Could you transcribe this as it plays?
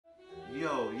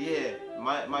Yo, yeah,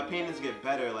 my paintings get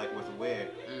better like with wear,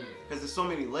 because there's so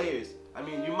many layers. I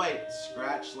mean, you might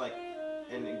scratch like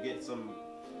and get some.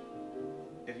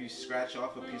 If you scratch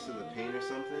off a piece of the paint or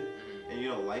something, and you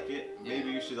don't like it,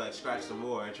 maybe you should like scratch some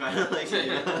more and try to like. You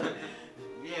know?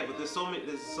 Yeah, but there's so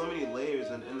many layers,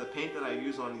 and the paint that I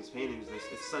use on these paintings,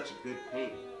 it's such good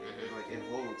paint. Like it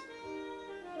holds.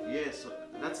 Yeah, so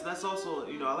that's also,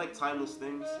 you know, I like timeless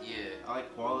things. Yeah. I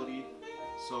like quality,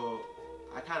 so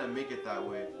I kind of make it that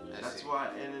way. That's why,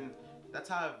 and then that's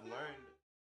how I've learned.